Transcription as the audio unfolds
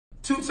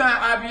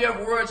Two-time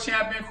IBF World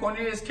Champion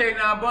Cornelius K9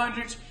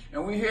 Bundrage,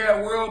 and we here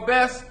at World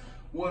Best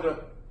with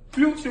a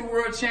future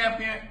World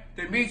Champion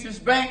Demetrius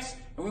Banks,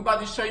 and we're about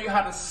to show you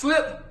how to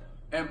slip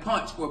and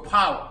punch with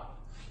power.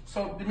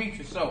 So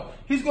Demetrius,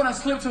 he's gonna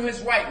slip to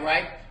his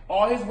right?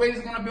 All his weight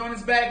is gonna be on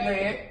his back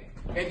leg,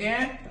 and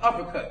then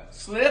uppercut,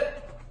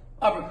 slip,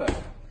 uppercut.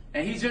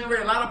 And he's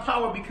generating a lot of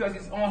power because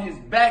he's on his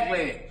back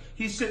leg.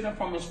 He's shifting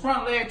from his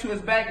front leg to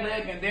his back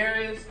leg, and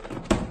there is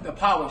the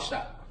power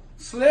shot.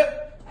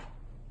 Slip,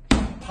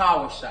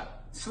 power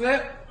shot.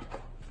 Slip,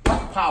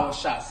 power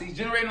shot. So he's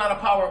generating a lot of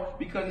power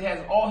because he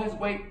has all his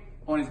weight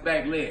on his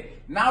back leg.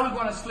 Now we're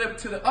gonna slip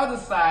to the other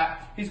side.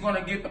 He's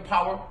gonna get the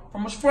power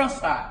from his front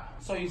side.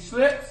 So he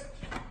slips,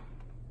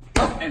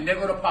 and there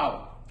go the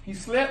power. He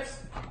slips,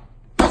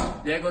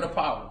 there go the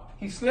power.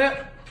 He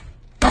slipped,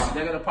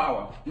 there go the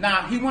power.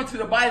 Now, he went to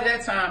the body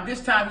that time.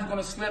 This time, he's going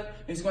to slip,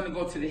 and he's going to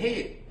go to the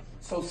head.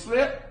 So,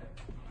 slip,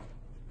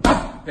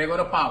 there go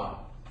the power.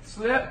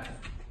 Slip,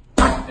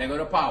 there go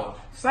the power.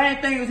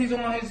 Same thing as he's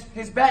on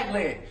his back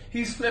leg.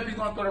 He slipped, he's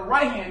going to throw the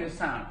right hand this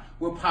time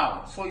with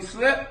power. So, he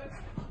slipped.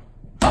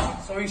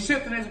 So, he's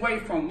shifting his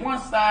weight from one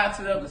side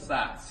to the other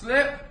side.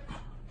 Slip.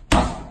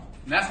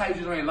 And that's how you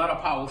generate a lot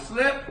of power.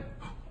 Slip.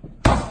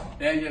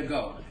 There you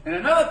go. And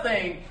another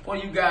thing for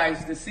you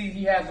guys to see,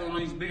 he has on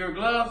these bigger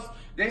gloves.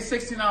 They're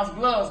 16-ounce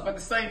gloves, but at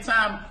the same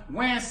time,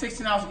 wearing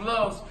 16-ounce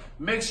gloves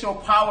makes your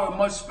power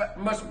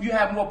you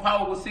have more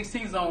power with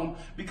 16s on,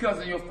 because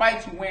in your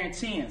fights you're wearing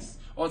 10s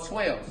or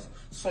 12s.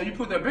 So you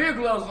put the bigger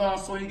gloves on,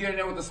 so you get in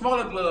there with the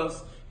smaller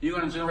gloves, you're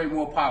going to generate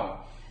more power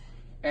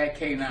at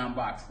K9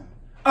 Boxing.